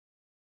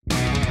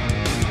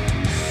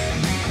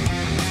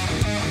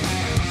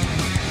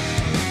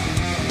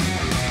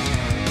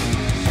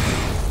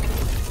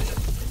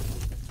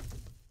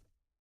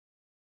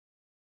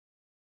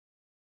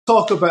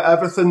talk about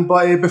everything,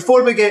 but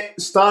before we get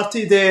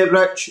started,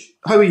 Rich,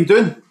 how are you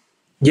doing?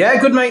 Yeah,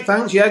 good, mate.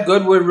 Thanks. Yeah,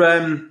 good.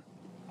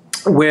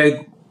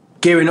 We're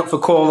gearing up for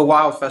Call of the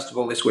Wild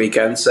Festival this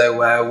weekend,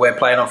 so we're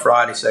playing on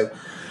Friday. So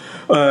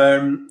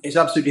it's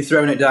absolutely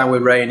throwing it down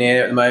with rain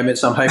here at the moment.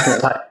 So I'm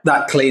hoping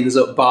that cleans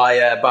up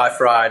by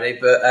Friday.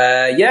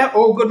 But yeah,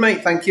 all good,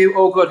 mate. Thank you.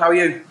 All good. How are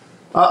you?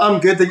 I'm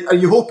good. Are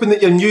you hoping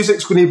that your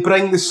music's going to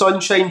bring the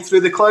sunshine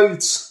through the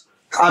clouds?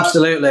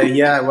 Absolutely,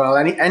 yeah. Well,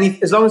 any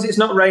as long as it's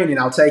not raining,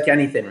 I'll take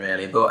anything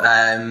really. But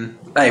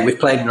hey, we've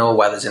played in all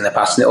weathers in the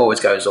past, and it always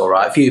goes all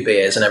right. A few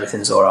beers and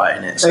everything's all right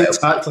in it. So.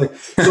 Exactly.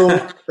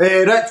 So,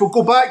 Rich, we'll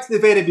go back to the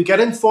very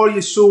beginning for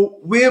you. So,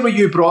 where were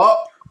you brought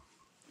up?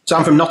 So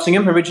I'm from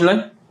Nottingham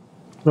originally.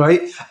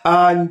 Right.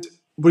 And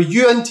were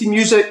you into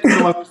music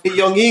from a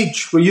young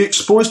age? Were you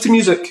exposed to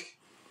music?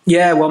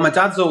 Yeah. Well, my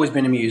dad's always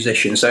been a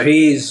musician, so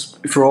he's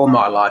for all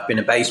my life been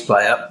a bass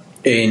player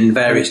in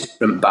various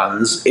different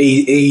bands.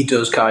 He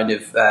does kind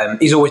of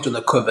he's always done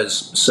the covers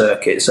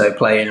circuit, so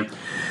playing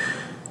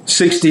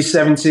 60s,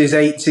 70s,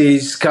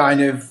 80s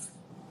kind of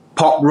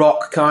pop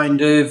rock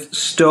kind of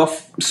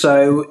stuff.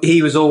 So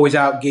he was always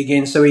out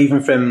gigging. So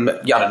even from, I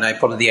don't know,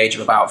 probably the age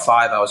of about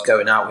 5, I was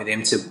going out with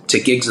him to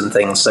gigs and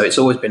things. So it's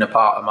always been a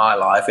part of my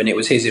life, and it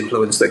was his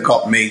influence that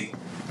got me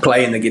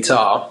playing the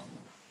guitar.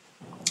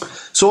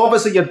 So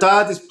obviously your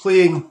dad is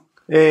playing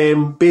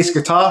bass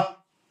guitar.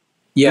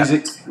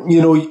 Yeah.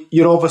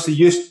 You're obviously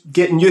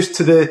getting used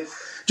to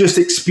just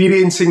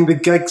experiencing the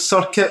gig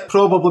circuit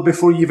probably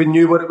before you even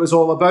knew what it was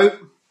all about.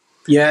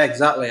 Yeah,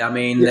 exactly. I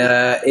mean,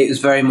 it was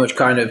very much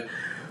kind of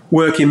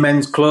working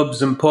men's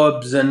clubs and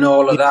pubs and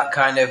all of that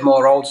kind of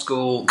more old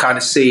school kind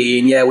of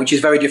scene, yeah, which is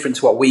very different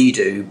to what we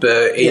do.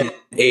 But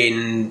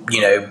in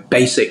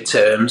basic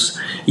terms,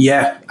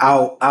 yeah,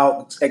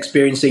 out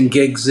experiencing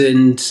gigs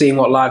and seeing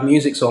what live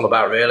music's all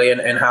about, really,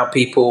 and how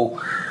people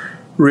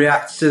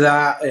react to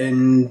that,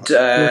 and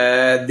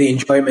the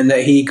enjoyment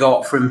that he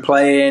got from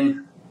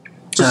playing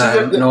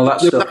and all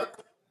that stuff.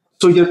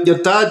 So your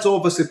dad's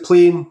obviously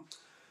playing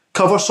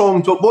cover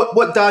songs, but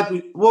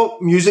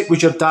what music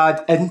was your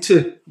dad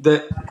into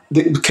that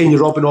kind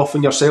of rubbing off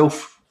on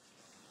yourself?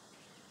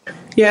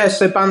 Yeah,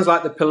 so bands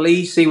like The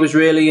Police, he was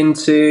really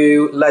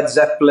into Led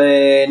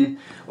Zeppelin,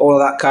 all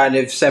of that kind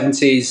of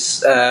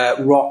 70s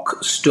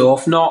rock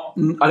stuff. I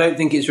don't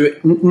think it's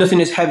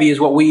nothing as heavy as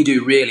what we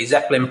do, really.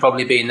 Zeppelin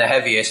probably being the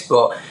heaviest,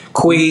 but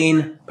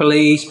Queen,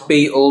 Police,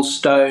 Beatles,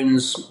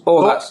 Stones,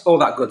 all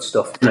that good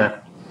stuff. Yeah.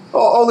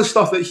 All the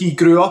stuff that he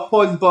grew up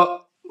on.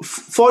 But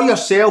for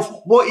yourself,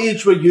 what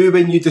age were you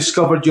when you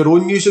discovered your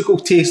own musical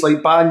taste,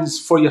 like bands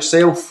for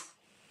yourself?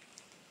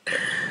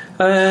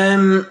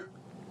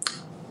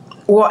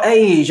 What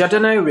age? I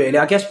don't know, really.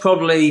 I guess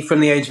probably from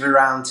the age of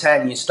around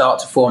 10, you start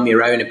to form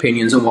your own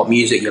opinions on what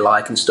music you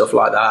like and stuff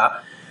like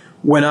that.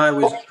 When I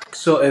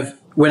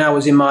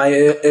was in my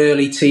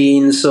early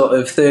teens, sort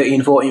of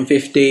 13, 14,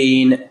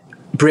 15,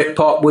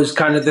 Britpop was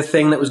kind of the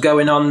thing that was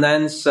going on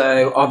then.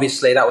 So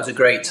obviously that was a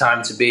great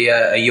time to be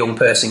a young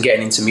person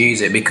getting into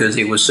music, because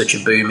it was such a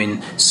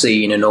booming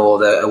scene, and all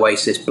the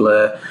Oasis,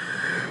 Blur,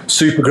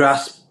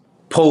 Supergrass,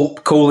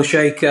 Pulp, Cooler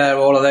Shaker,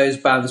 all of those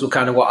bands were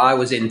kind of what I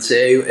was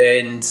into,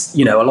 and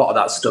a lot of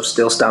that stuff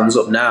still stands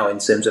up now in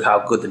terms of how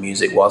good the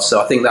music was.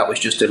 So I think that was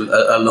just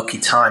a lucky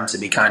time to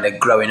be kind of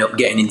growing up,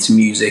 getting into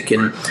music,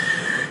 and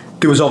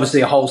there was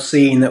obviously a whole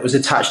scene that was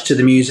attached to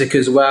the music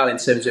as well, in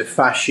terms of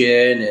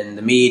fashion and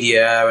the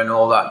media and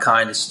all that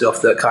kind of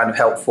stuff that kind of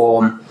helped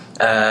form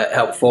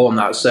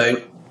that.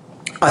 So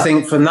I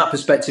think from that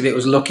perspective, it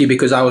was lucky,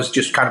 because I was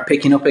just kind of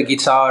picking up a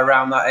guitar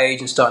around that age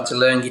and starting to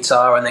learn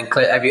guitar. And then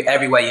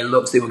everywhere you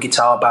looked, there were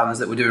guitar bands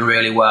that were doing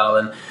really well.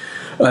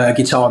 And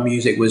guitar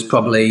music was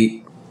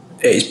probably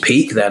at its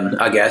peak then,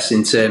 I guess,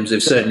 in terms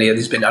of, certainly I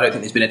don't think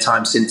there's been a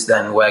time since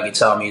then where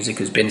guitar music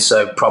has been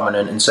so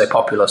prominent and so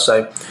popular.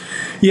 So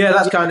yeah,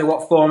 that's kind of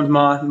what formed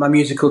my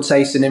musical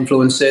taste and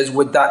influences,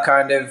 with that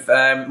kind of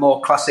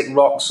more classic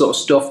rock sort of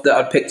stuff that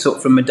I'd picked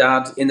up from my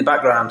dad in the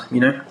background,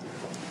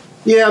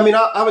 Yeah, I mean,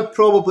 I would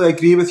probably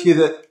agree with you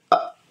that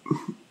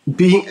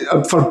being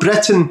for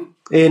Britain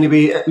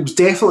anyway, it was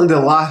definitely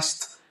the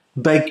last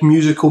big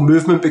musical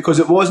movement, because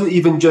it wasn't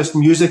even just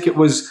music; it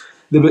was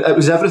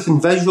everything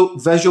visual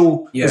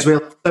as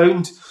well as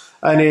sound.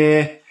 And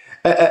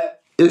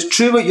it's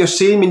true what you're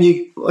saying.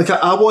 When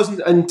I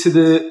wasn't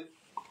into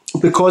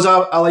because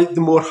I like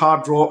the more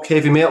hard rock,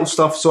 heavy metal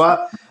stuff.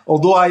 So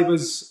although I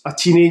was a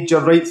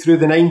teenager right through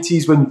the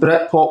 90s when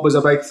Britpop was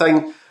a big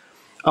thing,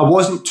 I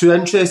wasn't too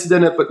interested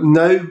in it. But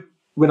now,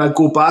 when I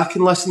go back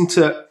and listen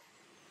to it,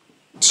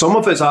 some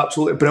of it's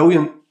absolutely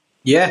brilliant.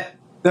 Yeah.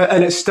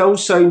 And it still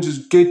sounds as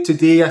good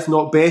today, if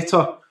not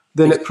better,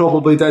 than it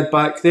probably did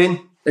back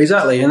then.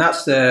 Exactly, and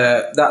that's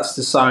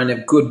the sign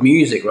of good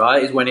music,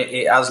 right? Is when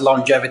it has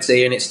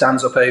longevity and it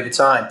stands up over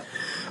time.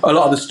 A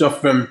lot of the stuff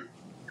from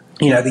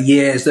the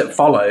years that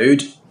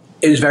followed,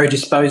 it was very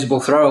disposable,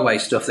 throwaway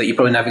stuff that you're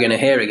probably never going to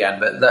hear again.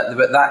 But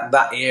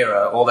that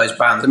era, all those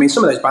bands. I mean,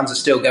 some of those bands are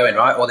still going,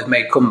 right? Or they've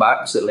made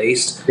comebacks at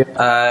least.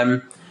 Yeah.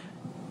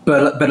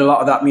 but a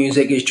lot of that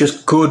music is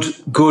just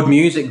good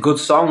music, good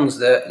songs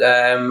that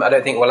I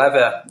don't think will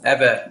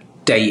ever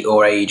date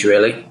or age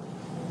really.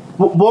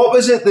 What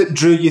was it that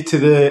drew you to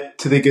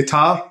the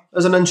guitar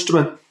as an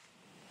instrument?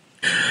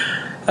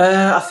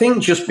 I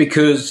think just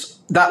because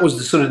that was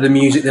the sort of the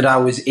music that I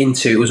was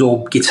into. It was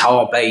all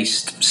guitar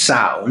based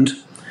sound,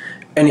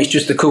 and it's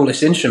just the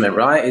coolest instrument,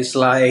 right? It's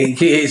like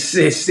it's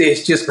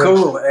just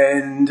cool,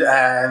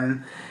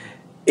 and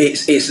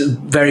it's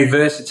very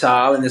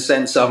versatile in the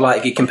sense of, like,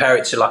 if you compare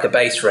it to like a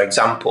bass, for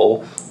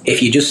example,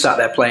 if you just sat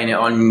there playing it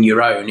on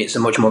your own, it's a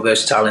much more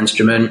versatile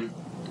instrument.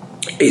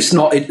 It's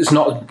not as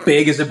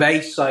big as a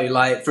bass, so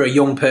like for a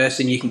young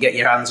person, you can get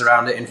your hands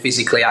around it and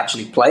physically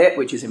actually play it,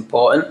 which is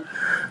important.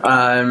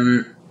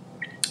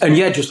 And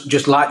yeah,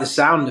 just like the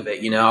sound of it,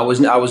 you know. I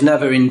was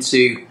never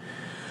into.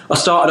 I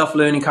started off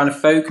learning kind of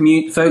folk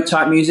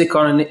type music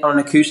on an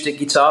acoustic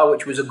guitar,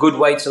 which was a good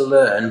way to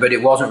learn, but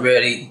it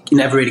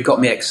never really got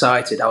me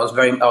excited. I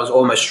was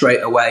almost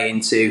straight away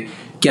into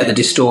get the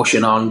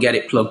distortion on, get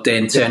it plugged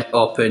in, turn it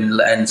up,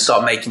 and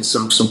start making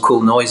some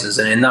cool noises,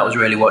 and that was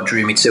really what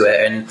drew me to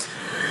it, and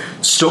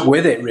stuck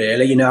with it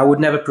really. You know, I would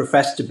never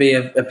profess to be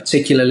a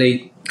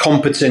particularly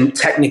competent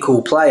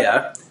technical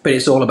player, but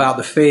it's all about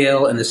the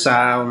feel and the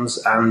sounds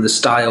and the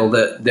style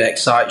that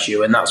excites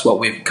you, and that's what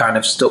we've kind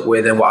of stuck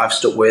with and what I've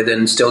stuck with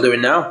and still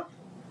doing now.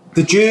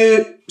 Did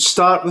you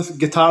start with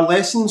guitar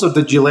lessons, or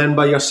did you learn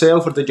by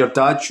yourself, or did your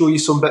dad show you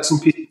some bits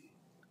and pieces?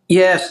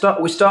 Yeah,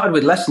 we started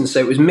with lessons. So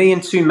it was me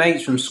and two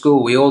mates from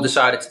school. We all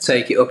decided to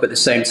take it up at the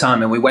same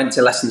time, and we went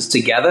to lessons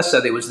together.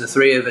 So there was the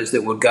three of us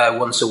that would go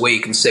once a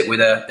week and sit with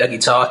a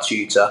guitar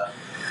tutor.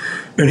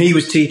 And he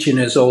was teaching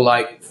us all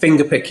like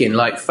finger picking,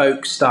 like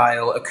folk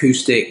style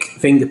acoustic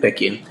finger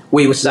picking.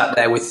 We were sat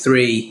there with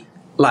three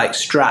like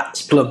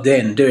Strats plugged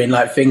in doing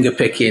like finger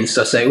picking.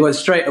 So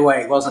straight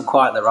away it wasn't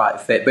quite the right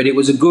fit, but it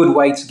was a good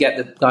way to get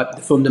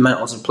the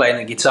fundamentals of playing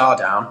the guitar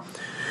down.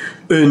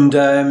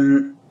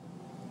 And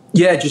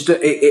yeah, just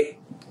that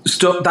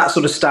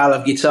sort of style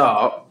of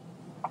guitar.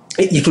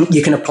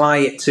 You can apply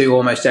it to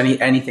almost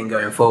anything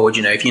going forward.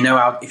 You know, if you know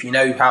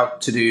how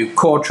to do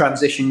chord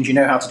transitions, you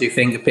know how to do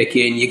finger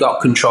picking, you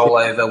got control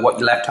over what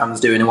your left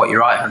hand's doing and what your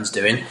right hand's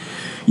doing.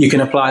 You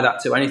can apply that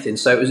to anything.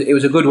 So it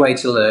was a good way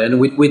to learn.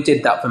 We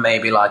did that for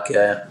maybe like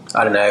a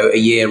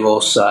year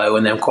or so,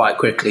 and then quite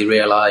quickly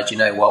realised, you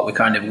know what,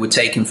 we're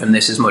taking from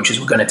this as much as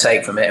we're going to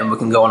take from it, and we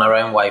can go on our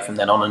own way from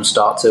then on and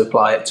start to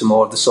apply it to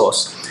more of the sort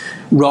of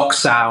rock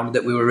sound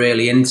that we were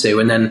really into.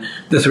 And then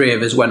the three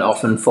of us went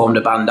off and formed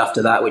a band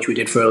after that, which we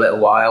did for a little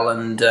while,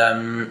 and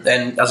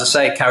as I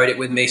say, carried it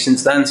with me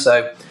since then.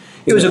 So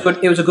it was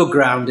a good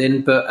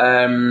grounding, but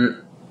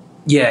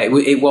yeah,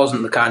 it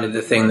wasn't the kind of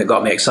the thing that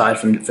got me excited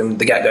from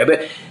the get-go.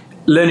 But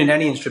learning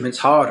any instrument's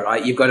hard,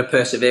 right? You've got to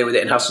persevere with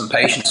it and have some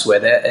patience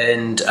with it,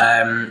 and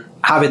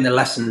having the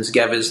lessons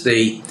gave us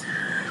the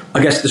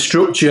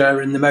structure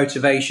and the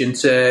motivation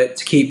to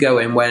keep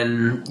going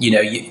when, you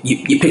know,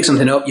 you pick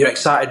something up, you're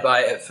excited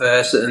by it at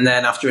first, and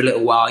then after a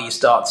little while you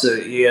start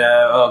to, you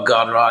know, oh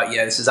God, right,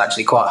 yeah, this is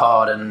actually quite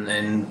hard,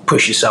 and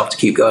push yourself to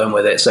keep going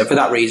with it. So for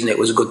that reason, it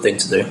was a good thing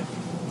to do.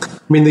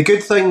 I mean, the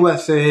good thing,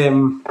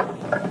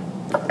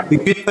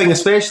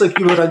 especially if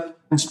you were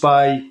influenced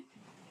by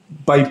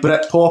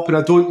Britpop, and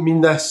I don't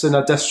mean this in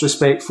a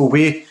disrespectful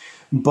way,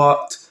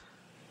 but,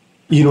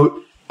 you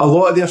know, a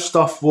lot of their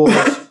stuff was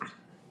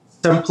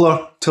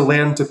simpler to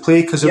learn to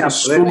play because it was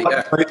so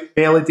much about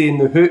melody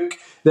and the hook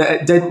that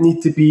it didn't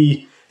need to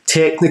be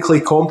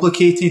technically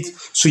complicated.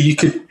 So you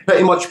could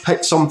pretty much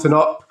pick something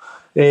up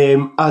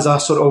as a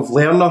sort of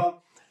learner,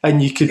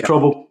 and you could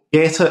probably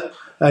get it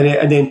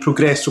and then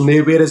progress from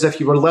there. Whereas if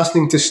you were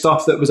listening to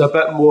stuff that was a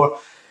bit more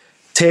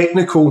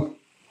technical,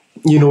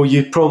 you know,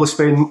 you'd probably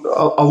spend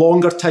a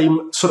longer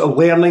time sort of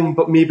learning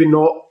but maybe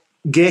not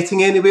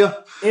getting anywhere.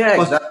 Yeah,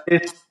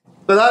 exactly.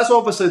 But that's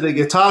obviously the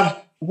guitar.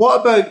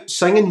 What about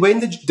singing? When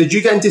did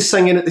you get into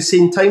singing at the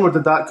same time, or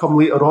did that come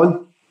later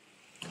on?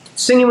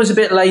 Singing was a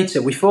bit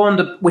later. We formed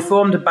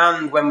a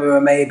band when we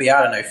were maybe,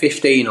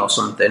 15 or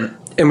something,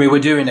 and we were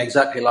doing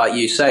exactly like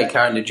you say,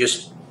 kind of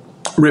just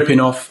ripping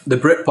off the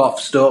Britpop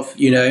stuff,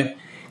 you know,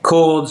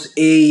 chords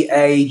E,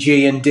 A,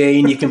 G, and D,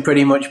 and you can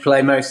pretty much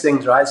play most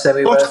things, right? So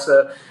we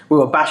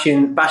were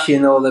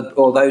bashing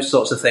all those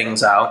sorts of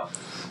things out,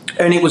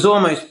 and it was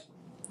almost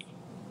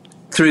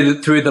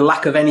through the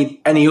lack of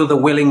any other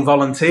willing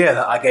volunteer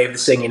that I gave the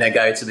singing a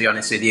go, to be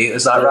honest with you. It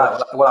was like, right,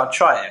 well, I'll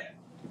try it.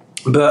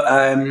 But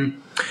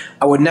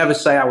I would never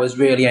say I was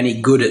really any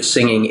good at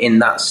singing in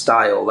that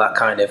style, that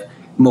kind of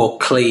more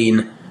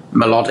clean,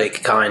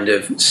 melodic kind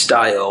of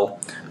style.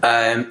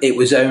 It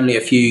was only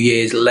a few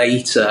years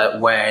later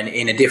when,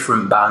 in a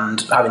different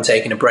band, having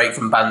taken a break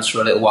from bands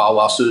for a little while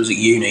whilst I was at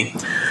uni,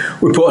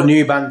 we put a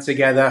new band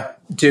together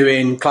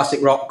doing classic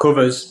rock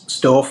covers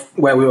stuff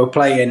where we were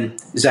playing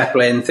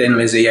Zeppelin, Thin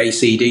Lizzy,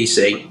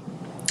 AC/DC.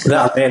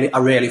 That I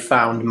really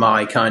found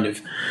my kind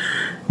of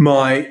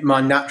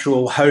my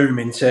natural home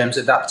in terms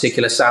of that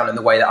particular sound, and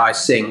the way that I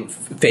sing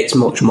fits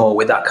much more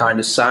with that kind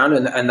of sound,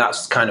 and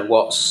that's kind of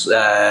what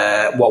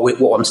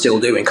I'm still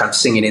doing, kind of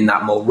singing in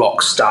that more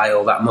rock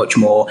style, that much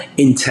more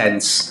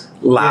intense,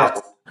 loud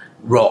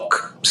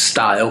rock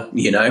style,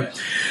 you know.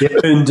 Yep.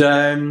 And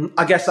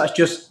I guess that's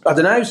just, I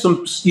don't know,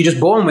 you're just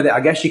born with it. I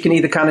guess you can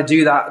either kind of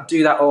do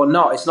that or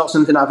not. It's not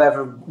something I've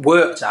ever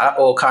worked at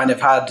or kind of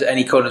had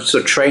any kind of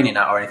sort of training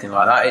at or anything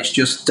like that. It's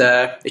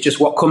just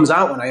what comes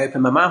out when I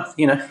open my mouth,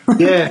 you know.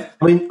 Yeah,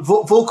 I mean,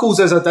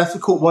 vocals is a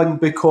difficult one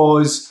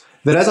because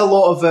there is a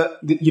lot of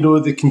it, you know,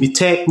 there can be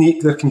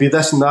technique, there can be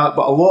this and that,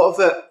 but a lot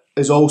of it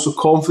is also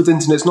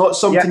confidence, and it's not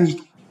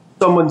something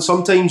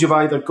sometimes you've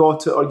either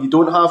got it or you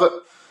don't have it.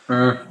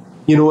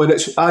 You know, and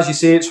it's, as you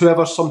say, it's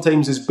whoever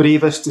sometimes is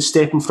bravest to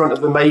step in front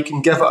of the mic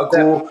and give it a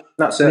go.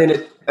 That's it. And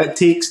then it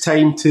takes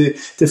time to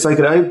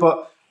figure it out.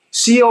 But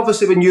see,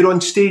 obviously, when you're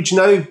on stage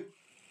now,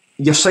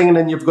 you're singing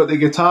and you've got the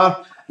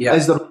guitar. Yeah.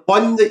 Is there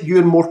one that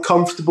you're more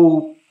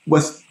comfortable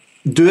with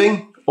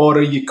doing, or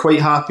are you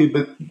quite happy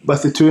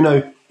with the two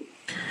now?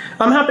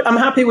 I'm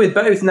happy with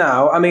both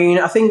now. I mean,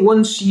 I think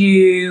once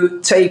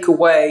you take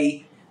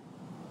away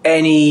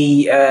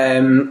any,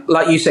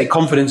 like you say,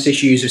 confidence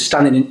issues of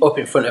standing up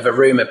in front of a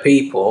room of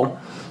people,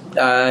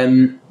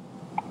 and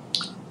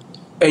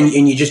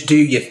you just do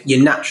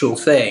your natural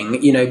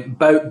thing, you know,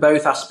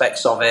 both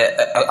aspects of it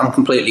I'm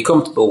completely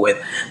comfortable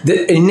with.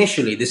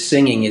 Initially, the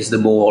singing is the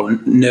more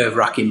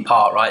nerve-wracking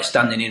part, right?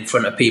 Standing in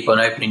front of people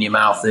and opening your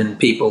mouth, and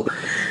people,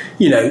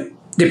 you know,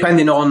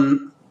 depending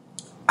on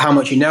how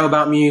much you know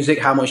about music,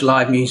 how much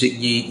live music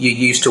you're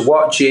used to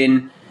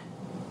watching,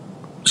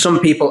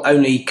 some people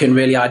only can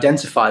really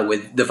identify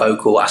with the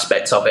vocal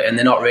aspects of it, and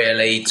they're not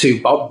really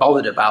too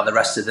bothered about the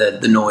rest of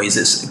the noise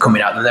that's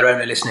coming out, and they're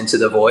only listening to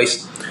the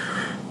voice.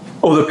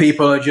 Other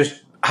people are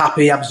just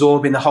happy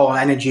absorbing the whole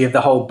energy of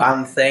the whole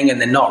band thing, and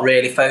they're not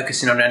really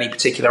focusing on any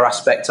particular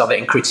aspect of it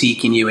and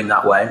critiquing you in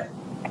that way.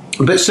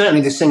 But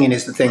certainly the singing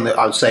is the thing that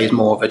I would say is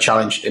more of a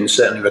challenge, and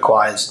certainly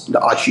requires,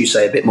 as you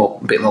say, a bit more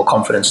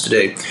confidence to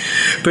do.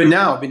 But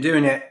now I've been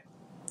doing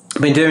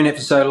it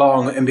for so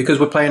long, and because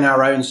we're playing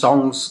our own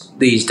songs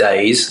these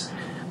days,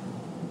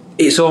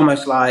 it's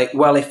almost like,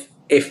 well,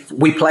 if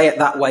we play it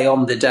that way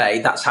on the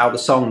day, that's how the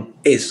song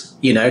is,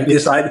 you know.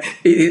 It's like,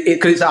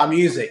 because it's our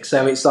music,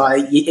 so it's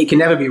like, it can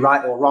never be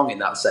right or wrong in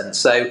that sense.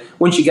 So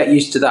once you get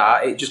used to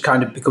that, it just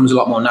kind of becomes a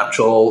lot more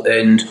natural,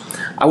 and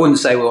I wouldn't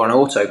say we're on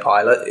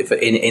autopilot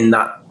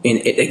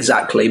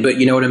exactly, but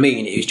you know what I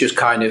mean. It's just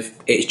kind of,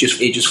 it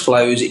just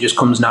flows, it just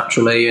comes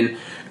naturally, and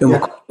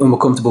we're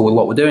comfortable with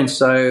what we're doing.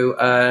 So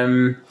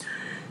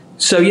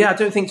yeah, I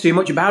don't think too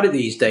much about it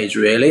these days,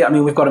 really. I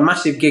mean, we've got a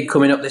massive gig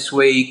coming up this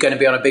week, going to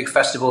be on a big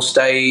festival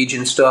stage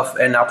and stuff,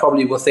 and I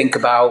probably will think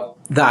about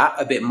that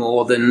a bit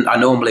more than I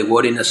normally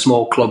would in a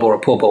small club or a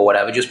pub or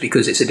whatever, just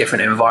because it's a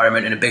different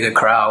environment and a bigger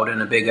crowd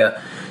and a bigger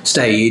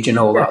stage and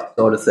all that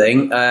sort of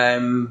thing.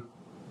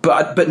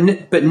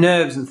 But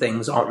nerves and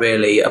things aren't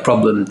really a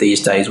problem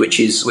these days, which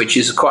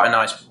is quite a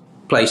nice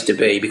place to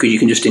be, because you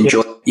can just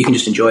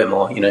enjoy it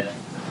more, you know.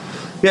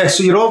 Yeah,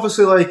 so you're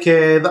obviously like,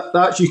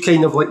 that's you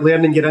kind of like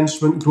learning your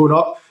instrument growing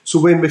up.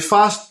 So when we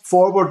fast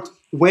forward,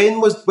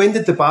 when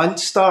did the band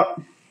start?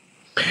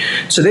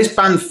 So this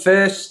band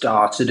first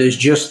started as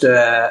just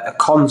a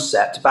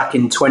concept back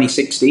in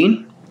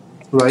 2016.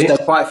 Right. So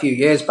quite a few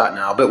years back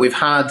now, but we've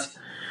had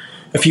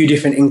a few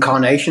different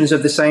incarnations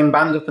of the same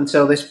band up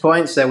until this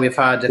point. So we've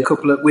had a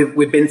couple of,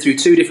 we've been through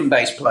two different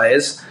bass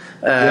players.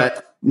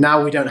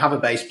 Now we don't have a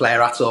bass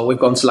player at all. We've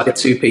gone to like a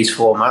two-piece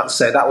format,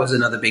 so that was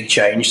another big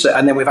change. So,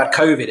 and then we've had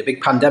COVID, a big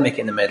pandemic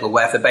in the middle,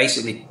 where for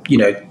basically, you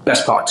know,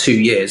 best part of 2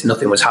 years,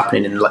 nothing was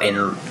happening in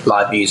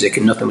live music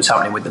and nothing was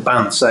happening with the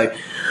band. So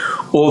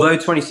although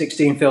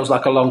 2016 feels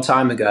like a long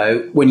time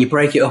ago, when you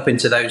break it up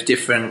into those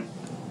different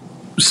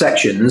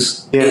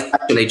sections, it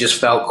actually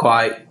just felt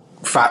quite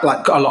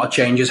like a lot of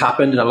changes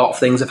happened and a lot of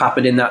things have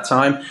happened in that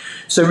time.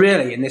 So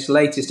really, in this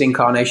latest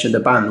incarnation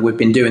of the band, we've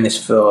been doing this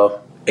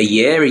for a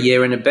year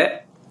and a bit.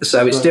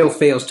 So it still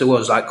feels to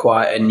us like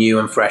quite a new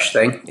and fresh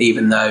thing,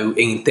 even though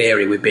in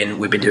theory we've been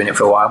doing it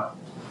for a while.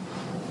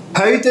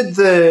 How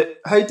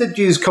did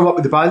you come up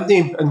with the band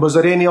name, and was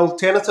there any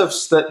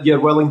alternatives that you're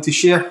willing to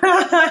share?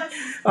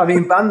 I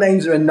mean, band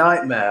names are a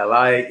nightmare.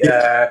 Like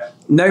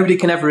nobody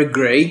can ever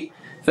agree,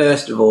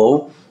 first of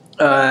all.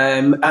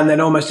 And then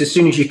almost as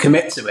soon as you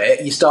commit to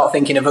it, you start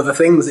thinking of other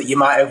things that you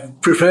might have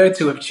preferred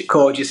to have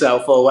called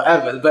yourself or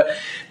whatever. But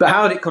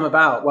how did it come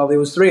about? Well, there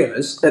was three of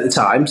us at the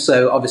time,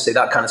 so obviously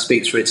that kind of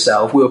speaks for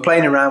itself. We were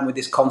playing around with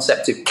this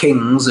concept of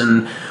kings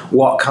and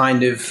what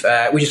kind of...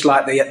 we just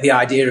liked the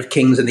idea of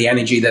kings and the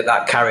energy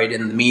that carried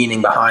and the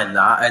meaning behind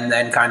that. And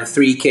then kind of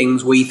three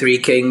kings, we three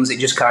kings, it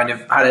just kind of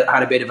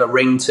had a bit of a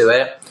ring to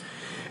it.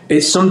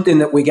 It's something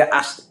that we get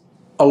asked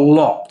a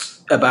lot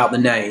about the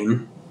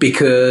name,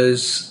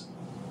 because...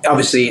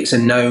 obviously, it's a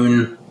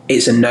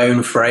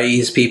known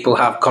phrase. People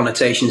have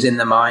connotations in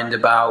their mind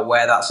about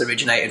where that's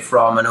originated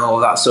from and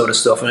all that sort of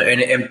stuff.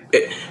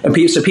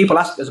 So people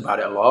ask us about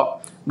it a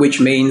lot.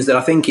 which means that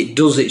I think it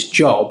does its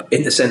job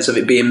in the sense of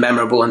it being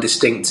memorable and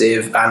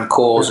distinctive and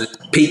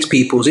piques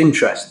people's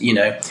interest. You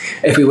know,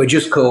 if we were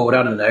just called,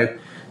 I don't know,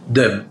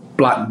 the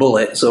Black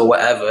Bullets or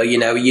whatever, you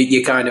know,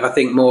 you kind of, I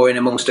think, more in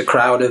amongst a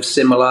crowd of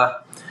similar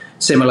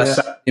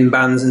sounding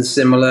bands and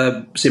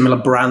similar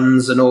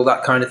brands and all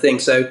that kind of thing.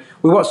 So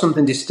we want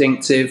something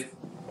distinctive,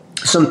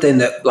 something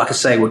that, like I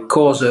say, would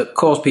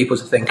cause people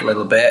to think a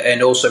little bit,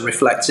 and also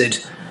reflected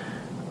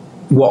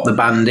what the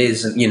band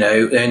is, you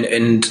know,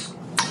 and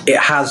it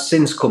has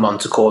since come on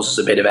to cause us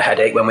a bit of a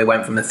headache when we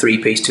went from a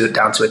 3-piece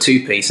down to a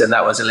 2-piece, and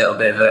that was a little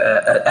bit of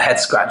a head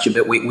scratcher,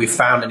 but we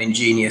found an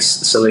ingenious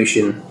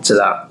solution to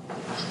that.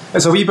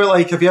 It's a wee bit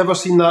like, have you ever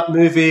seen that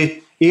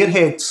movie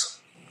Airheads?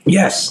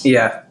 Yes,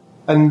 yeah.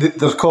 And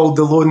they're called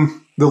the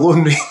Lone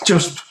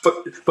Rangers,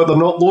 but they're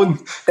not lone.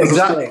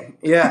 Exactly.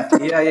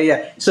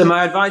 Yeah. So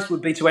my advice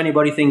would be to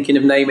anybody thinking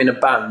of naming a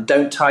band: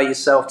 don't tie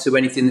yourself to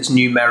anything that's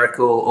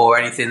numerical or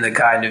anything that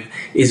kind of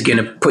is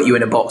going to put you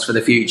in a box for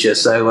the future.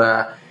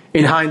 So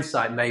in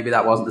hindsight, maybe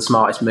that wasn't the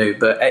smartest move,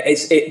 but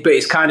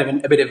it's kind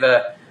of a bit of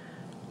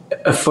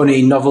a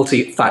funny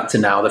novelty factor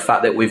now, the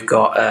fact that we've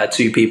got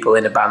 2 people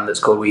in a band that's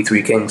called We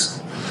Three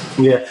Kings.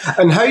 Yeah.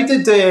 And how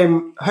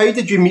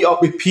did you meet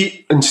up with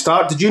Pete and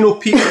start? Did you know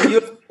Pete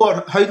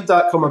or how did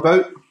that come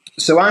about?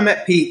 So I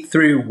met Pete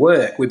through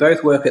work. We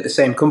both work at the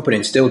same company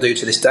and still do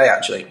to this day,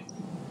 actually.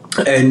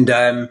 And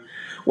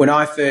when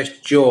I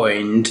first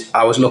joined,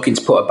 I was looking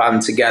to put a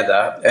band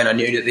together, and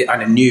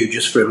I knew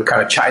just from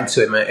kind of chatting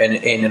to him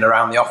in and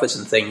around the office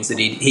and things that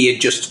he had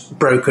just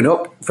broken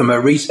up from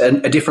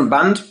a different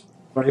band.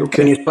 Right,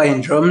 okay. And he was playing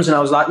drums, and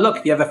I was like, look,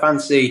 if you ever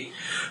fancy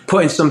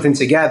putting something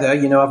together,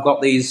 you know, I've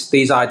got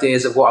these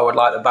ideas of what I would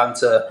like the band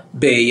to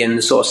be and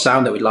the sort of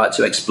sound that we'd like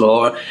to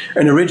explore.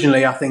 And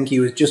originally, I think he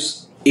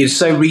was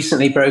so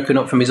recently broken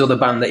up from his other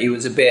band that he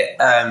was a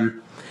bit,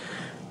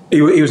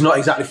 he was not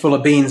exactly full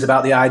of beans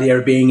about the idea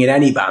of being in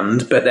any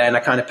band. But then I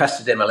kind of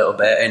pestered him a little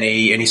bit, and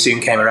he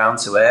soon came around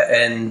to it.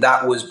 And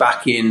that was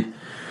back in,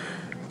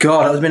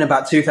 God, it was been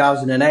about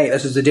 2008.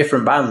 This was a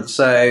different band.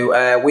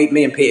 So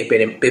me and Pete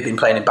have been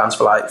playing in bands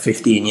for like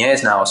 15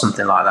 years now or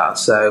something like that.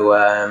 So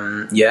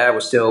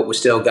we're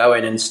still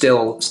going and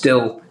still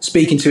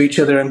speaking to each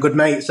other and good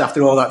mates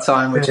after all that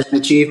time, which is an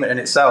achievement in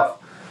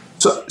itself.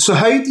 So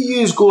how do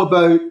you go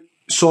about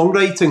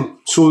songwriting?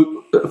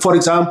 So, for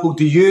example,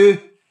 do you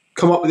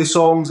come up with the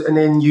songs and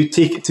then you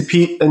take it to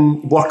Pete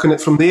and work on it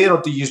from there, or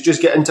do you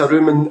just get into a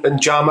room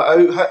and jam it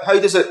out? How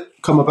does it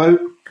come about?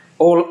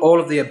 All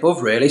of the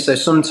above, really. So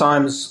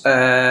sometimes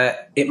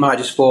it might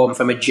just form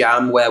from a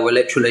jam where we're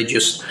literally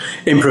just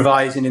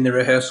improvising in the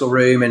rehearsal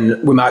room,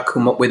 and we might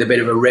come up with a bit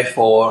of a riff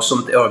or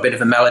something, or a bit of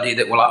a melody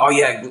that we're like, oh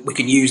yeah, we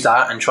can use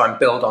that, and try and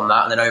build on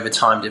that, and then over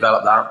time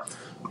develop that.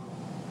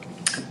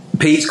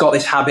 Pete's got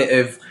this habit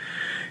of,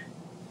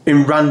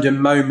 in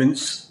random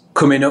moments,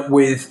 coming up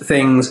with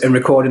things and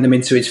recording them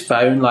into his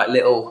phone, like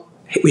little,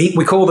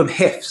 we call them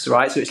hiffs,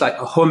 right? So it's like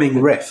a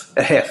humming riff,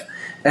 a hiff.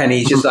 And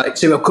he's just like,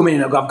 so he'll come in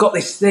and I'll go, I've got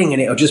this thing,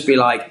 and it'll just be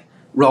like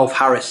Rolf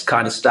Harris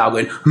kind of style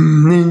going,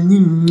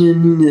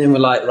 and we're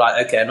like,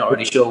 right, okay, I'm not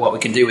really sure what we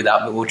can do with that,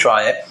 but we'll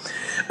try it.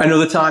 And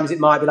other times it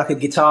might be like a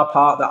guitar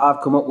part that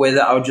I've come up with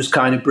that I'll just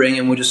kind of bring,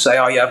 and we'll just say,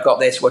 oh yeah, I've got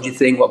this, what do you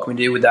think, what can we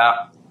do with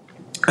that?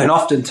 And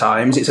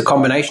oftentimes it's a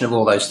combination of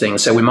all those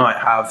things. So we might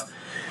have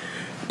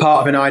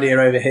part of an idea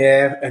over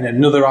here and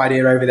another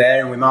idea over there,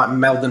 and we might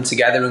meld them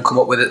together and come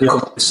up with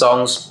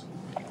songs.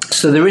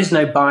 So there is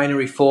no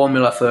binary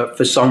formula for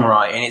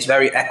songwriting. It's a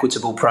very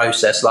equitable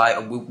process. Like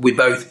we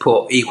both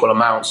put equal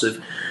amounts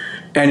of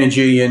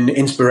energy and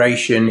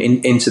inspiration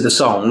into the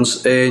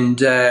songs, and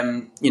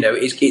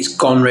it's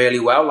gone really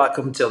well. Like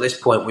up until this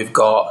point, we've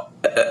got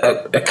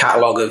a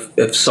catalogue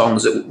of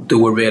songs that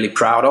we're really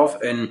proud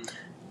of, and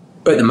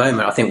at the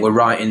moment, I think we're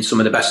writing some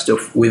of the best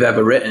stuff we've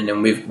ever written,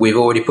 and we've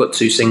already put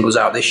 2 singles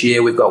out this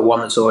year. We've got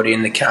one that's already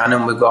in the can,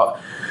 and we've got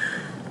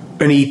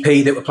an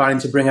EP that we're planning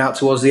to bring out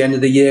towards the end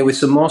of the year with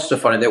some more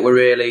stuff on it that we're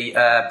really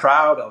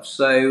proud of.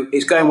 So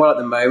it's going well at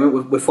the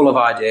moment. We're full of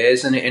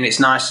ideas, and it's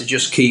nice to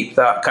just keep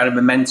that kind of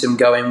momentum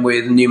going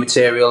with new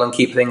material and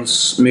keep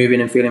things moving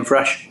and feeling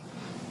fresh.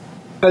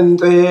 And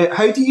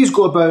how do you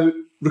go about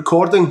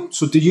recording?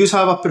 So do you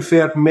have a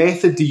preferred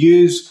method? Do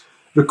you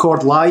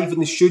record live in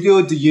the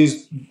studio? Do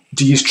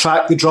you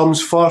track the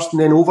drums first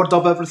and then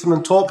overdub everything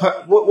on top?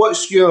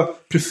 What's your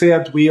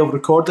preferred way of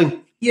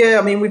recording? Yeah,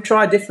 I mean, we've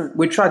tried different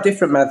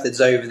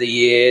methods over the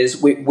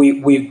years.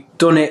 We've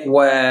done it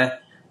where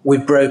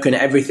we've broken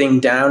everything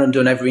down and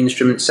done every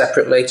instrument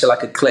separately to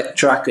like a click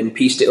track and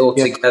pieced it all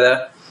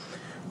together,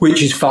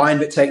 which is fine,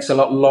 but takes a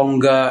lot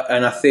longer.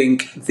 And I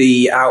think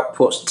the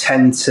outputs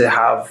tend to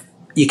have,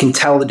 you can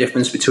tell the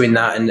difference between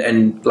that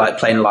and like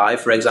playing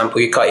live, for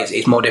example.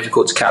 It's more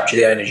difficult to capture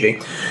the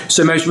energy.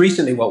 So most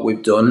recently what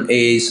we've done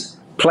is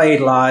played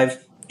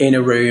live in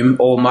a room,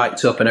 all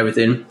mic'd up and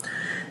everything,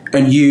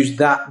 and used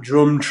that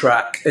drum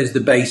track as the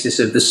basis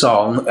of the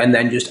song, and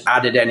then just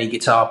added any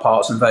guitar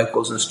parts and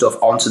vocals and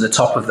stuff onto the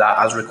top of that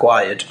as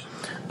required.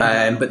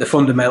 But the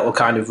fundamental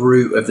kind of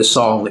root of the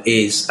song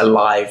is a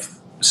live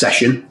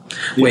session,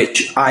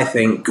 which I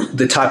think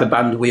the type of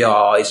band we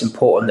are, it's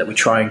important that we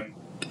try and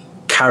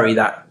carry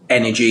that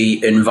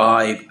energy and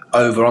vibe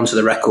over onto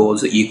the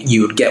records that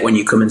you would get when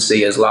you come and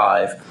see us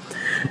live,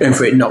 and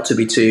for it not to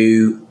be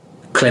too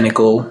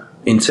clinical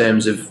in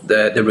terms of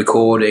the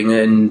recording,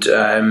 and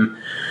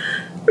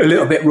a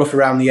little bit rough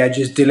around the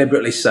edges,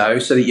 deliberately so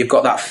that you've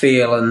got that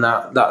feel and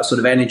that sort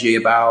of energy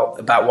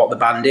about what the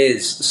band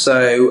is.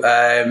 So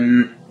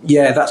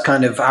that's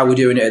kind of how we're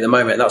doing it at the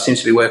moment. That seems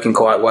to be working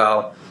quite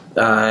well,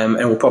 and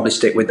we'll probably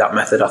stick with that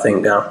method, I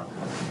think, now.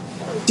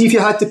 If you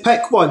had to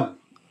pick one,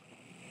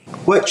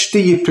 which do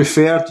you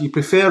prefer? Do you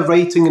prefer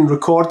writing and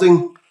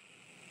recording,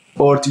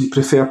 or do you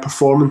prefer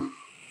performing?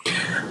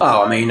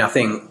 Oh, I mean, I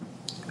think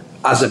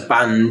as a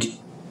band,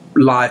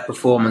 live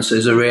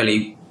performances are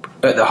really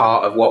at the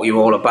heart of what you're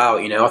all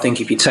about. I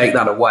think if you take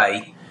that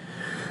away,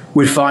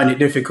 we'd find it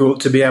difficult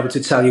to be able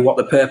to tell you what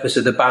the purpose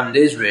of the band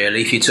is,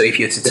 really, if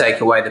you're to take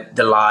away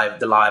the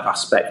live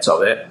aspect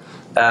of it,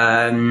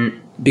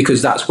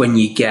 because that's when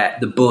you get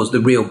the buzz, the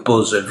real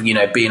buzz of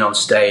being on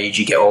stage.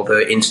 You get all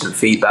the instant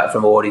feedback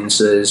from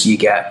audiences. You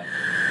get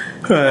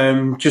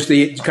just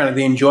the kind of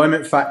the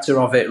enjoyment factor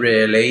of it,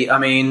 really. I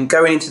mean,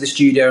 going into the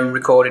studio and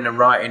recording and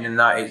writing and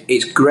that,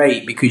 it's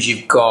great because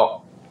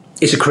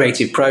it's a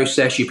creative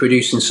process. You're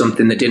producing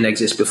something that didn't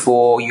exist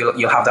before.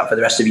 You'll have that for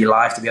the rest of your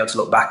life to be able to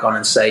look back on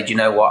and say, do you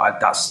know what,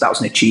 that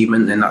was an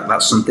achievement, and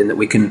that's something that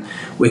we can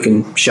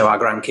show our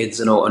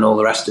grandkids and all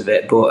the rest of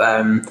it. But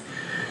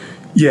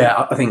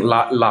I think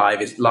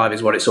live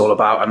is what it's all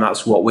about, and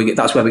that's where we get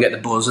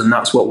the buzz, and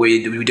that's what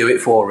we do it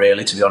for,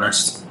 really, to be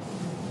honest.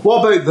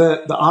 What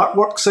about the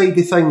artwork side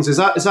of things? Is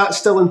that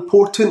still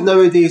important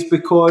nowadays?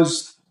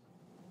 Because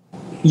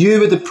you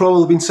would have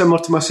probably been similar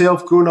to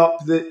myself growing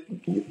up,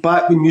 that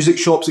back when music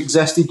shops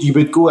existed, you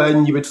would go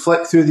in, you would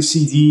flick through the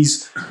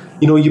CDs,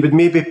 you would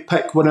maybe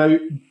pick one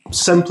out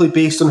simply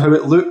based on how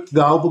it looked,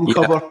 the album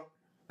cover.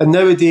 And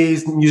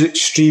nowadays,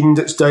 music's streamed,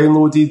 it's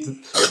downloaded.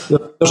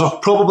 There's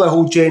probably a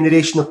whole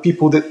generation of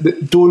people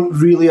that don't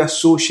really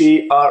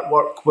associate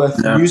artwork with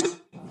music.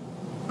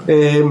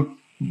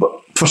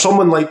 But for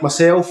someone like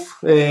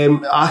myself,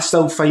 I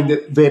still find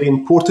it very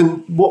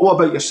important. What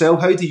about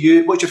yourself? What's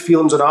your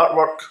feelings on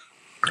artwork?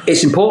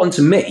 It's important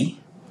to me.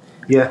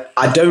 Yeah.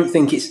 I don't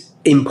think it's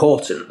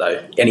important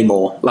though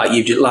anymore.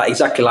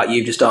 Exactly like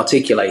you've just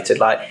articulated.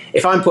 Like,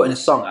 if I'm putting a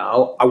song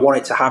out, I want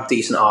it to have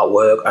decent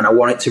artwork, and I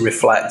want it to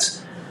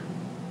reflect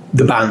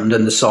the band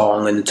and the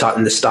song and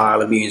the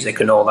style of music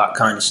and all that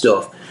kind of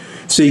stuff.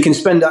 So you can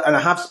spend, and I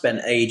have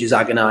spent ages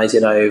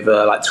agonising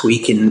over like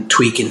tweaking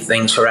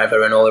things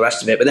forever and all the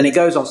rest of it. But then it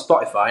goes on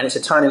Spotify and it's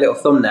a tiny little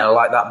thumbnail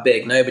like that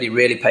big. Nobody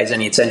really pays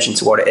any attention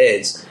to what it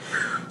is.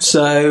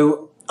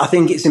 So I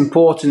think it's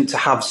important to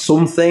have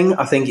something.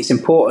 I think it's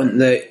important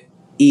that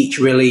each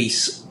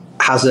release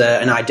has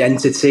an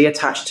identity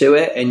attached to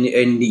it, and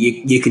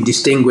you can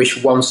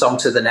distinguish one song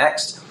to the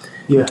next.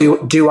 Yeah.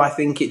 Do I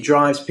think it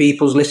drives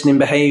people's listening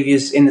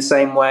behaviours in the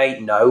same way?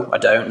 No, I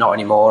don't. Not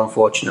anymore,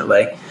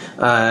 unfortunately.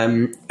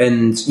 And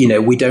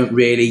we don't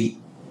really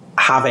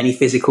have any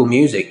physical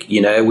music. We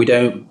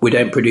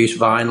don't produce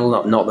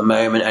vinyl, not at the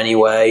moment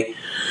anyway.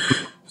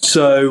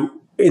 So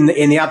in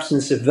the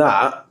absence of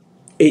that,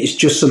 it's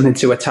just something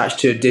to attach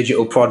to a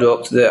digital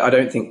product that I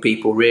don't think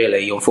people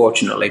really,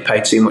 unfortunately,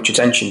 pay too much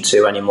attention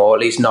to anymore.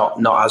 At least not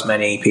as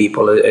many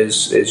people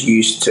as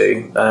used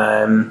to.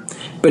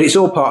 But it's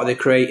all part of the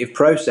creative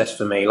process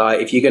for me.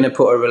 Like, if you're going to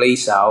put a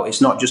release out,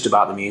 it's not just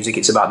about the music.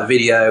 It's about the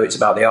video. It's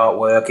about the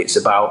artwork. It's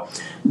about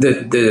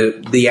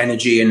the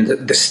energy and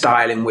the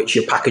style in which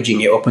you're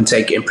packaging it up and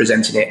taking it and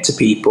presenting it to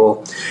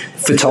people.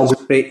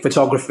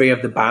 Photography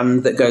of the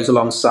band that goes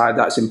alongside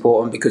that's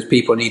important, because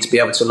people need to be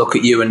able to look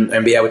at you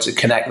and be able to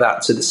connect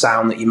that to the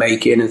sound that you're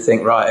making and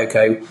think, right,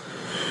 okay,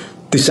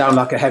 they sound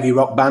like a heavy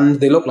rock band,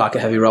 they look like a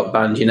heavy rock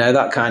band,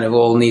 that kind of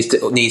all needs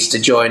to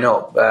join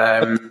up.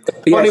 But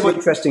yeah, it's an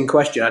interesting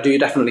question. I do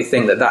definitely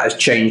think that has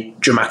changed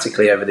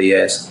dramatically over the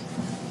years.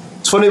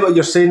 It's funny what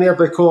you're saying there,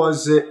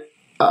 because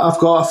I've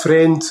got a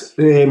friend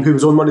who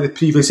was on one of the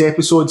previous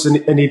episodes,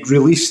 and he'd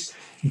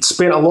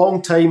spent a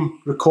long time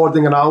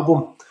recording an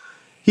album.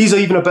 He's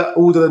even a bit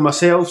older than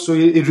myself, so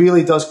it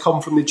really does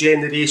come from the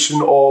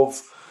generation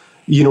of,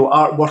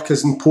 artwork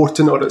is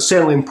important, or it's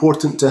certainly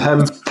important to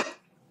him.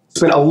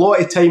 Spent a lot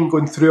of time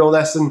going through all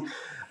this, and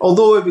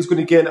although it was going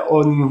to get it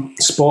on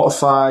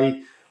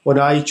Spotify, on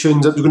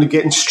iTunes, it was going to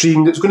get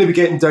streamed, it was going to be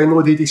getting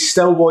downloaded, he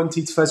still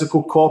wanted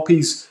physical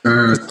copies.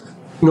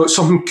 It's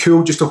something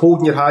cool just to hold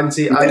in your hand and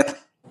say, I did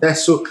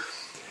this. So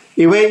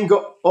he went and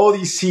got all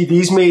these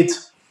CDs made,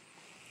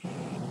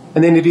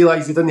 and then he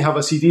realised he didn't have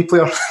a CD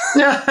player.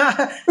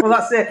 Well,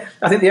 that's it.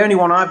 I think the only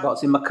one I've got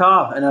is in my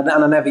car, and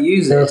I never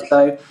use it.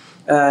 So,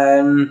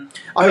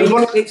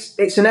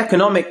 it's an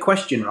economic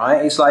question,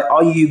 right? It's like,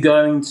 are you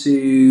going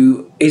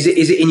to? Is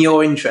it in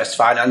your interest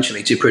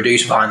financially to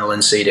produce vinyl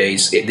and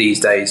CDs these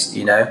days?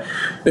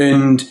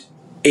 And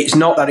it's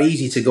not that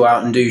easy to go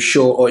out and do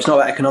short, or it's not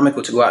that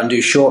economical to go out and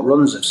do short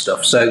runs of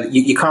stuff. So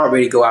you can't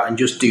really go out and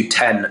just do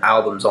 10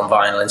 albums on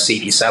vinyl and see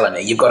if you're selling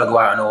it. You've got to go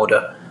out and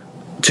order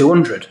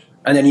 200.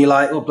 And then you're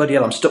like, oh bloody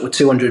hell, I'm stuck with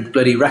 200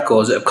 bloody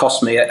records that have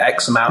cost me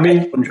X amount,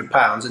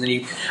 £800,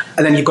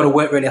 and then you've got to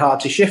work really hard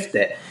to shift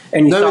it.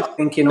 And you start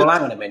thinking, well,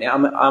 hang on a minute,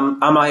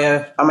 am I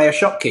a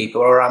shopkeeper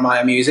or am I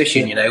a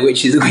musician? You know,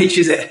 which is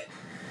it?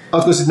 I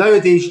was going to say,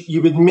 nowadays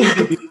you would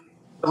maybe be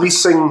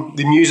releasing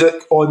the music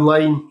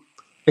online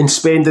and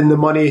spending the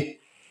money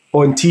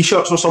on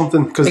T-shirts or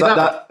something, because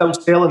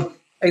that's still selling.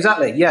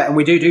 Exactly, yeah, and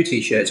we do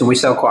T-shirts, and we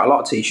sell quite a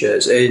lot of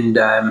T-shirts, and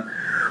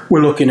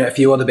we're looking at a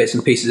few other bits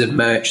and pieces of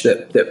merch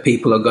that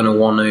people are going to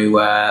want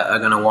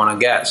to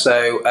get.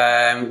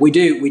 So we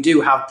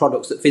do have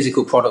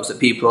physical products that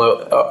people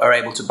are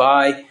able to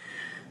buy.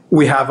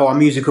 We have our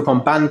music up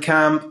on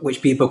Bandcamp,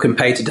 which people can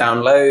pay to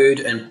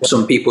download, and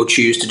some people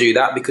choose to do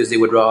that because they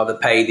would rather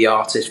pay the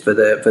artist for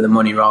the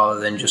money rather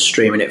than just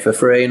streaming it for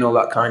free and all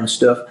that kind of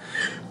stuff.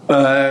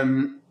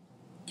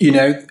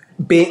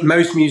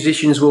 Most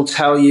musicians will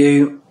tell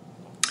you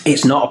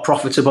it's not a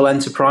profitable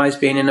enterprise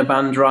being in a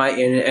band, right?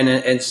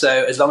 And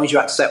so as long as you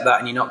accept that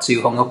and you're not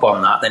too hung up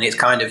on that, then it's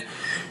kind of,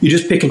 you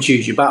just pick and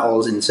choose your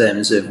battles in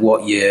terms of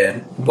what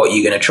you're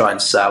going to try and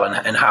sell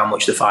and how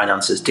much the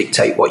finances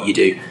dictate what you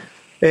do.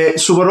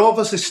 So we're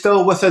obviously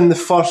still within the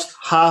first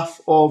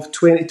half of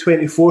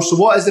 2024. So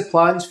what is the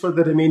plans for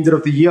the remainder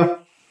of the year?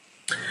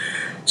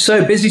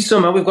 So busy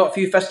summer. We've got a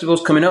few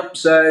festivals coming up.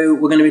 So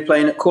we're going to be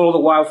playing at Call of the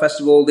Wild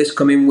Festival this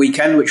coming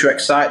weekend, which we're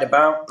excited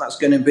about. That's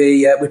going to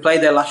be, we played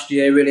there last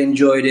year, really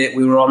enjoyed it.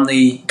 We were on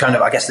the kind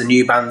of, I guess, the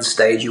new band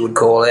stage, you would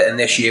call it. And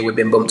this year we've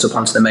been bumped up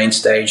onto the main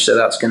stage. So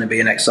that's going to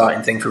be an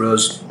exciting thing for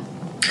us.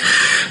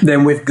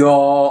 Then we've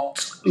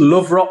got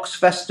Love Rocks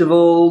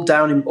Festival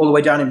all the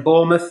way down in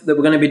Bournemouth that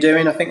we're going to be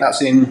doing. I think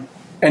that's in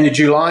end of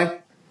July,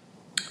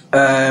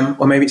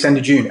 or maybe it's end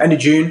of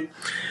June.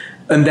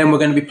 And then we're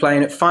going to be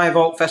playing at 5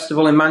 Volt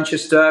Festival in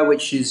Manchester,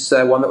 which is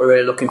one that we're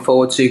really looking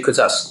forward to because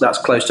that's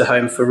close to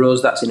home for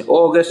us. That's in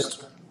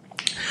August.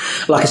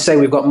 Like I say,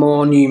 we've got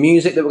more new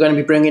music that we're going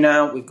to be bringing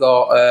out. We've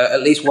got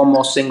at least one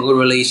more single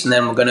release, and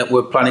then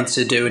we're planning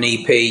to do an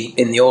EP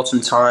in the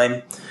autumn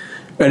time.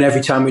 And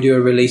every time we do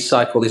a release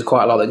cycle, there's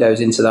quite a lot that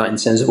goes into that in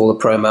terms of all the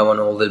promo and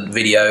all the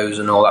videos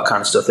and all that kind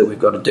of stuff that we've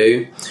got to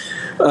do.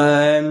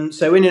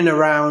 So in and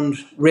around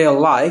real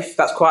life,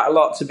 that's quite a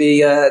lot to be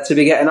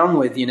getting on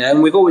with, you know.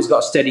 And we've always got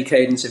a steady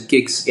cadence of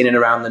gigs in and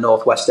around the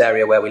northwest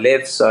area where we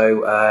live.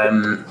 So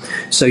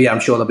yeah, I'm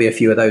sure there'll be a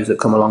few of those that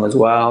come along as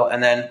well.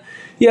 And then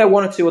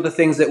one or two other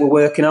things that we're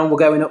working on. We're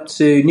going up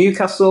to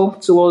Newcastle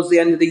towards the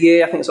end of the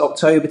year. I think it's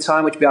October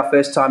time, which will be our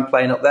first time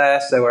playing up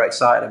there. So we're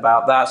excited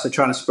about that. So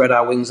trying to spread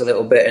our wings a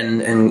little bit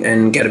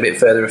and get a bit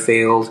further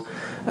afield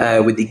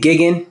with the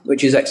gigging,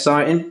 which is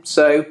exciting.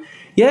 So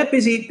yeah,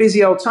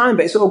 busy old time,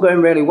 but it's all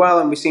going really well.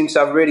 And we seem to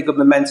have really good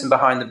momentum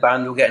behind the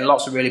band. We're getting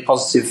lots of really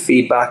positive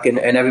feedback and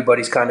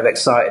everybody's kind of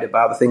excited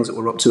about the things that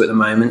we're up to at the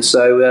moment.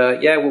 So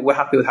we're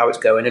happy with how it's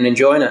going and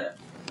enjoying it.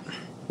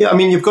 Yeah, I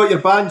mean, you've got your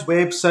band's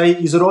website,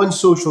 you're on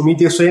social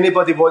media, so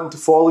anybody wanting to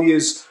follow you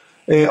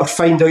or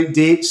find out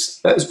dates,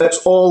 it's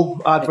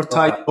all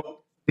advertised.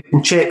 You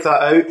can check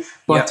that out.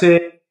 But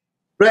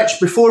Rich,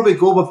 before we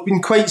go, we've been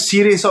quite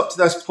serious up to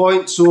this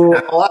point, so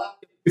I'll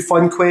ask you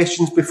fun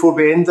questions before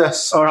we end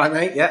this. All right,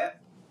 mate, yeah.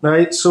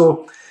 Right,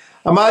 so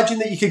imagine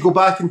that you could go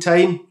back in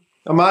time.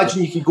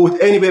 Imagine you could go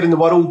anywhere in the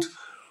world.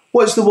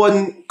 What's the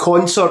one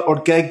concert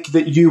or gig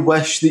that you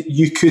wish that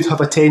you could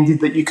have attended,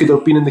 that you could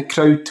have been in the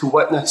crowd to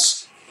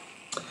witness?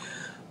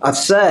 I'd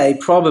say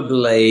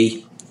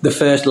probably the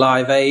first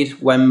Live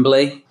Aid,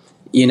 Wembley,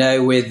 you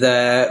know, with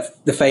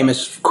the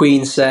famous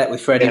Queen set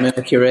with Freddie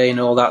Mercury and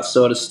all that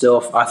sort of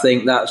stuff. I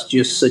think that's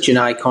just such an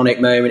iconic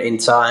moment in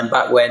time,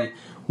 back when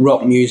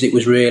rock music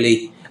was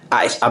really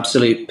at its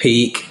absolute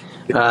peak.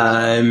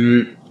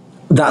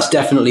 That's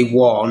definitely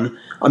one.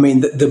 I mean,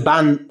 the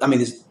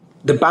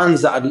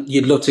bands that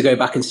you'd love to go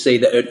back and see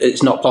that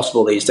it's not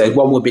possible these days.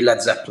 One would be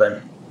Led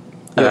Zeppelin.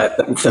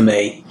 For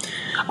me,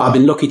 I've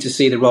been lucky to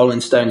see the Rolling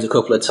Stones a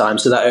couple of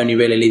times, so that only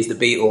really leaves the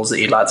Beatles that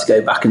you'd like to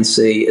go back and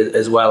see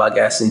as well, I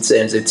guess, in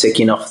terms of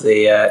ticking off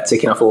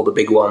all the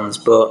big ones.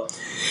 But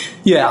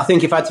yeah, I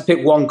think if I had to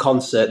pick one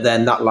concert,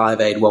 then that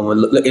Live Aid one would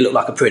look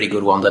like a pretty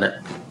good one, doesn't it?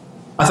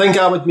 I think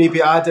I would maybe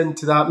add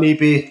into that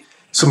maybe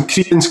some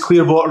Creedence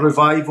Clearwater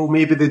Revival,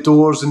 maybe the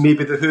Doors, and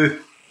maybe the Who.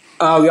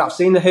 Oh, yeah, I've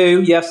seen the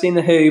Who. Yeah, I've seen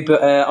the Who,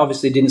 but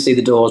obviously didn't see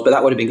the Doors. But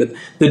that would have been good.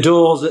 The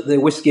Doors at the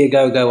Whiskey A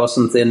Go Go or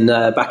something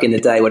back in the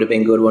day would have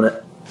been good, wouldn't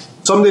it?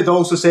 Somebody had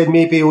also said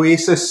maybe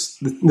Oasis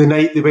the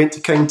night they went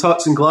to King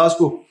Tut's in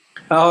Glasgow.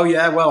 Oh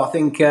yeah, well I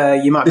think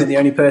you might have been the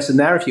only person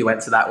there if you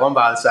went to that one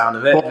by the sound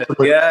of it.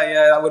 But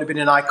yeah, that would have been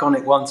an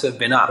iconic one to have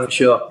been at for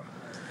sure.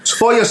 So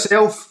for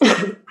yourself,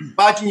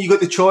 imagine you got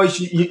the choice.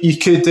 You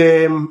could,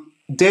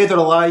 dead or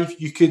alive,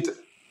 you could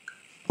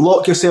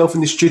lock yourself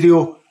in the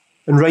studio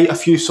and write a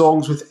few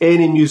songs with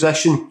any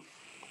musician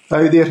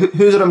out there.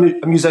 Who's a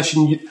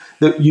musician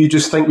that you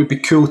just think would be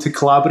cool to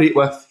collaborate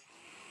with?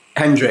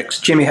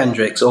 Jimi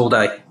Hendrix, all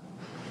day.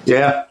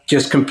 Yeah.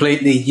 Just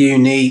completely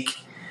unique,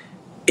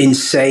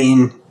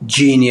 insane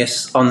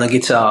genius on the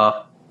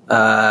guitar.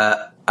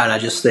 And I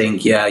just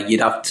think, you'd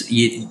have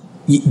to...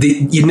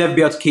 you'd never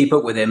be able to keep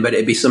up with him, but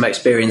it'd be some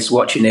experience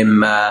watching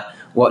him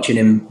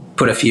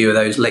put a few of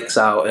those licks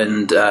out,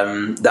 and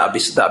that'd be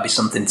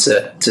something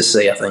to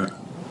see, I think.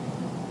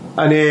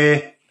 And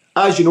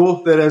as you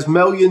know, there is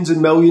millions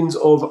and millions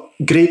of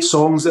great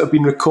songs that have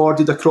been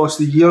recorded across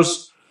the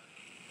years.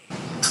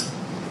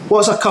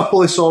 What's a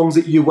couple of songs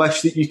that you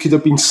wish that you could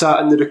have been sat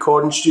in the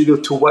recording studio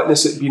to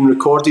witness it being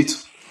recorded?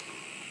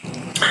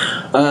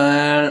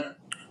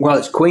 Well,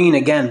 it's Queen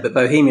again, but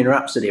Bohemian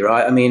Rhapsody,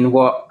 right? I mean,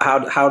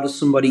 how does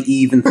somebody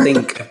even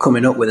think of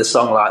coming up with a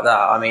song like that?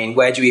 I mean,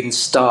 where do you even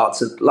start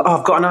to... Oh,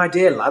 I've got an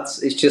idea,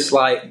 lads. It's just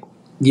like,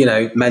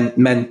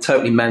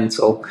 totally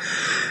mental.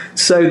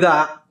 So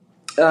that...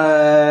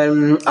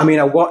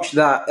 I watched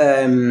that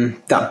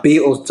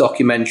Beatles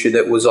documentary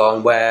that was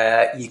on,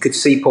 where you could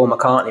see Paul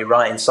McCartney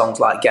writing songs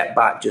like Get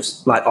Back,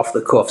 just like off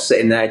the cuff,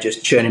 sitting there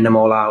just churning them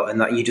all out,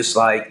 and that you just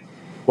like...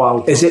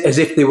 Wow. As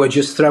if they were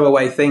just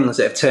throwaway things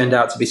that have turned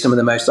out to be some of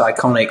the most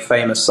iconic,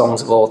 famous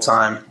songs of all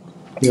time.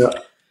 Yeah.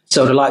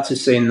 So I'd like to have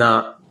seen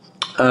that.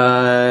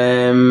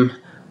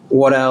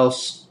 What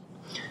else?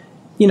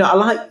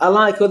 I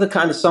like other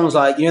kind of songs,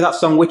 like, that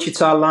song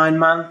Wichita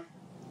Lineman?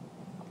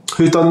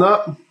 Who done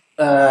that?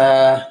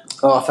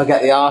 I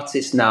forget the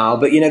artist now,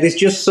 but there's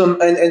just some,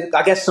 and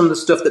I guess some of the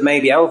stuff that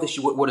maybe Elvis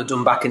would have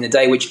done back in the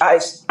day, which at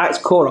its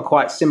core are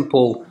quite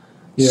simple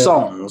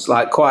songs,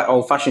 like quite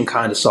old-fashioned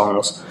kind of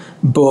songs,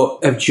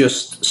 but have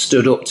just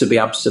stood up to be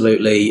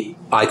absolutely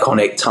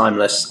iconic,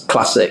 timeless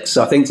classics.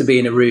 So I think to be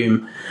in a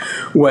room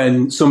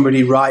when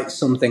somebody writes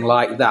something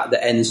like that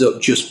ends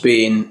up just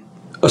being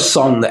a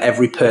song that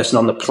every person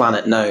on the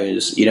planet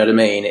knows, you know what I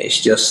mean?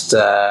 It's just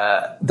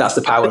that's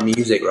the power of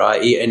music,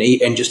 right?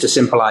 And just a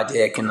simple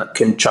idea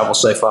can travel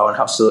so far and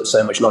have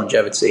so much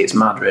longevity. It's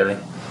mad, really.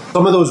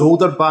 Some of those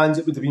older bands,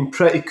 it would have been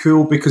pretty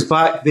cool, because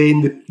back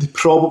then they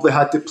probably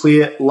had to play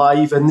it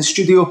live in the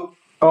studio.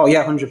 Oh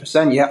yeah,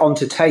 100%. Yeah,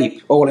 onto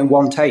tape, all in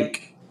one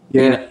take.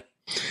 Yeah,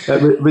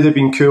 it would have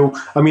been cool.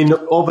 I mean,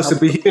 obviously,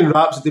 Bohemian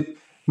Rhapsody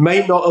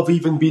might not have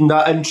even been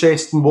that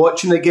interesting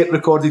watching it get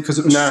recorded, because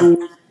it was so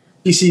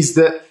pieces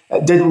that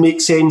it didn't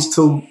make sense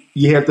till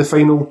you heard the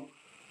final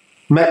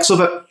mix of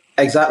it.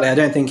 Exactly. I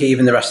don't think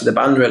even the rest of the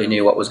band really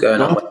knew what was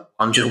going on.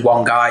 Just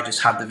one guy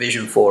just had the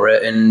vision for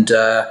it, and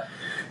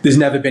there's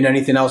never been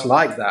anything else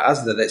like that,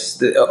 has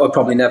there? Or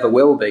probably never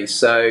will be.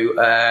 So,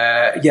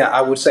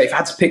 I would say if I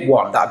had to pick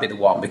one, that'd be the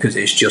one, because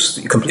it's just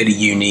a completely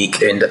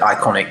unique and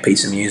iconic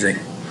piece of music.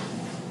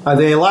 And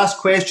the last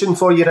question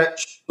for you,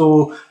 Rich.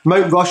 So,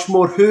 Mount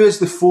Rushmore, who is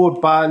the 4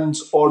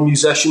 bands or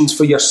musicians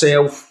for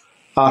yourself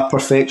are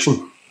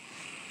perfection?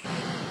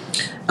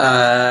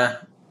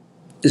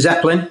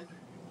 Zeppelin.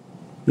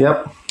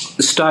 Yep.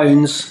 The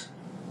Stones.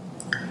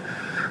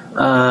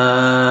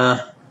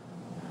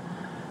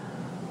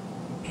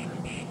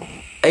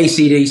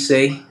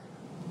 AC/DC.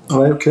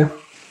 All right, okay.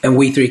 And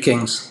We Three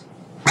Kings.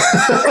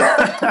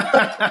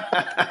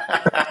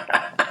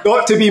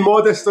 Not to be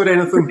modest or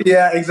anything.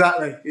 Yeah,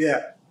 exactly.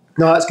 Yeah.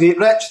 No, that's great.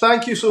 Rich,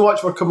 thank you so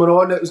much for coming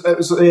on. It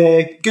was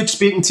good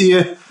speaking to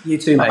you. You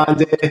too, mate.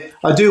 And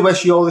I do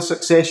wish you all the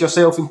success,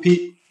 yourself and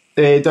Pete,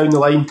 down the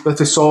line with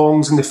the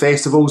songs and the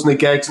festivals and the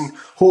gigs, and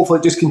hopefully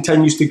it just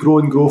continues to grow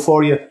and grow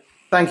for you.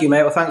 Thank you,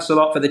 mate. Well, thanks a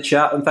lot for the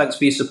chat, and thanks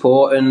for your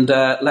support, and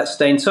let's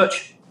stay in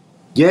touch.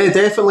 Yeah,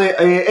 definitely.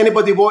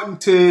 Anybody wanting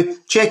to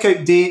check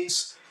out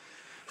dates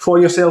for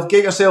yourself,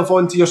 get yourself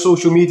onto your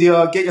social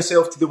media, get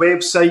yourself to the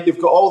website. You've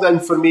got all the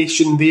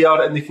information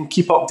there, and they can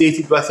keep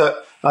updated with it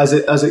as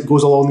it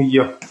goes along the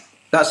year.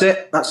 That's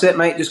it,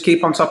 mate. Just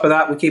keep on top of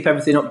that. We keep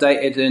everything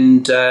updated,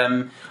 and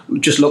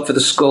just look for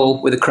the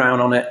skull with a crown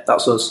on it.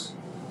 That's us.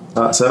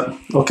 That's it.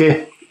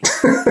 Okay.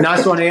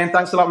 Nice one, Ian.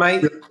 Thanks a lot,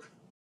 mate.